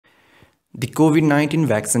The COVID-19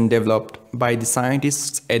 vaccine developed by the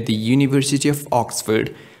scientists at the University of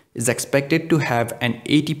Oxford is expected to have an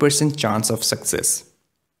 80% chance of success.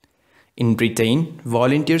 In Britain,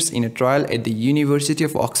 volunteers in a trial at the University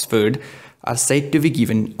of Oxford are said to be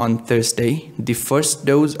given on Thursday the first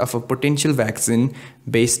dose of a potential vaccine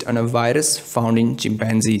based on a virus found in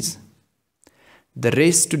chimpanzees. The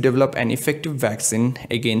race to develop an effective vaccine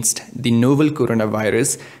against the novel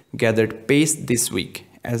coronavirus gathered pace this week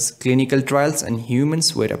as clinical trials on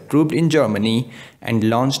humans were approved in Germany and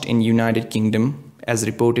launched in United Kingdom, as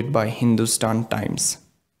reported by Hindustan Times.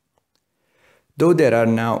 Though there are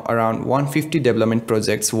now around 150 development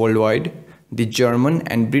projects worldwide, the German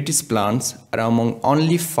and British plants are among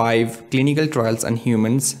only 5 clinical trials on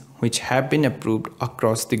humans which have been approved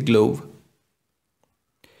across the globe.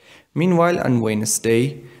 Meanwhile, on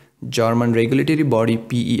Wednesday, German regulatory body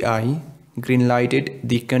PEI greenlighted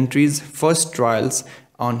the country's first trials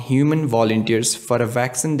on human volunteers for a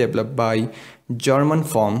vaccine developed by German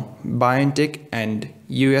firm BioNTech and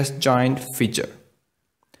US giant Pfizer.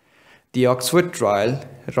 The Oxford trial,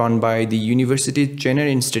 run by the University Jenner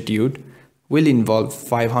Institute, will involve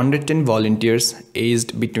 510 volunteers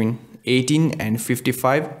aged between 18 and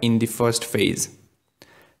 55 in the first phase.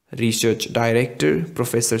 Research Director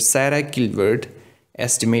Professor Sarah Gilbert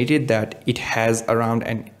estimated that it has around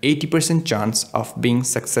an 80% chance of being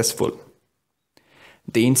successful.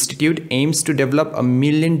 The institute aims to develop 1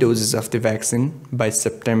 million doses of the vaccine by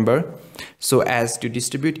September so as to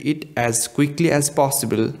distribute it as quickly as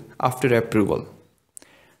possible after approval.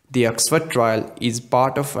 The Oxford trial is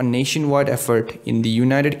part of a nationwide effort in the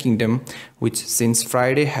United Kingdom, which since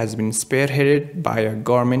Friday has been spearheaded by a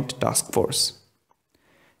government task force.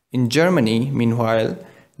 In Germany, meanwhile,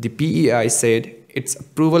 the PEI said its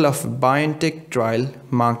approval of a BioNTech trial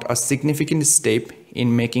marked a significant step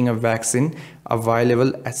in making a vaccine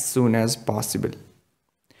available as soon as possible.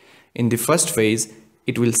 In the first phase,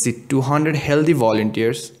 it will see 200 healthy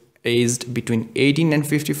volunteers aged between 18 and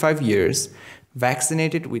 55 years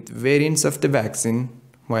vaccinated with variants of the vaccine,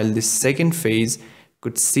 while the second phase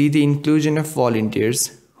could see the inclusion of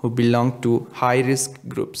volunteers who belong to high-risk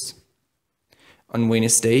groups. On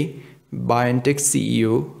Wednesday, BioNTech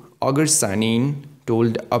CEO Augur Sanin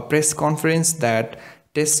told a press conference that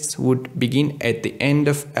tests would begin at the end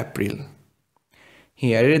of April.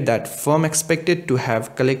 He added that firm expected to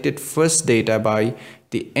have collected first data by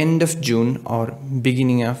the end of June or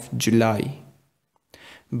beginning of July.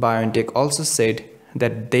 BioNTech also said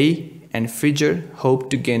that they and Pfizer hope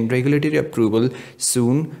to gain regulatory approval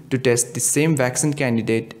soon to test the same vaccine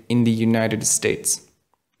candidate in the United States.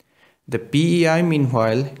 The PEI,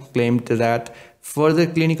 meanwhile, claimed that further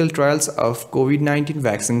clinical trials of COVID-19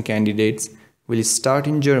 vaccine candidates will start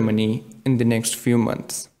in Germany in the next few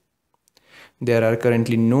months. There are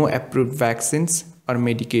currently no approved vaccines or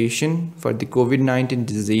medication for the COVID-19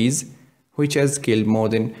 disease, which has killed more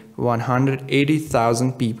than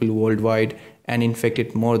 180,000 people worldwide and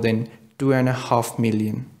infected more than 2.5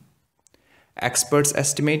 million. Experts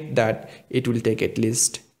estimate that it will take at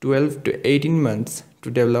least 12 to 18 months to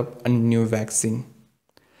develop a new vaccine.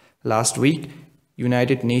 Last week,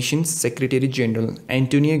 United Nations Secretary General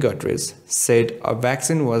Antonio Guterres said a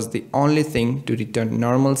vaccine was the only thing to return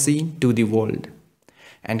normalcy to the world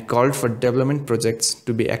and called for development projects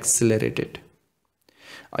to be accelerated.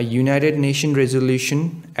 A United Nations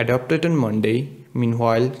resolution adopted on Monday,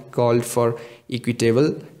 meanwhile, called for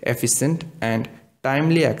equitable, efficient, and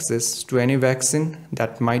timely access to any vaccine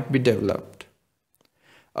that might be developed.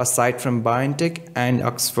 Aside from BioNTech and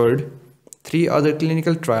Oxford, 3 other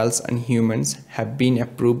clinical trials on humans have been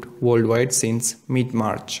approved worldwide since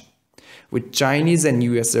mid-March, with Chinese and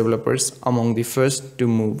US developers among the first to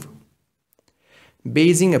move.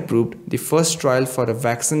 Beijing approved the first trial for a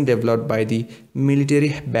vaccine developed by the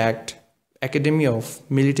military-backed Academy of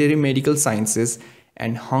Military Medical Sciences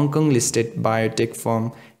and Hong Kong-listed biotech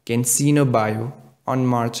firm CanSino Bio on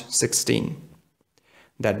March 16.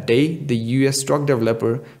 That day, the US drug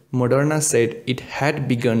developer Moderna said it had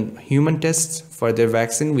begun human tests for their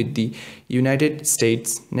vaccine with the United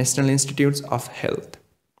States National Institutes of Health.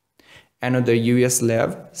 Another US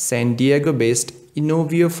lab, San Diego-based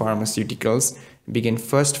Inovio Pharmaceuticals, began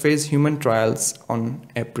first phase human trials on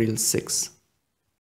April 6.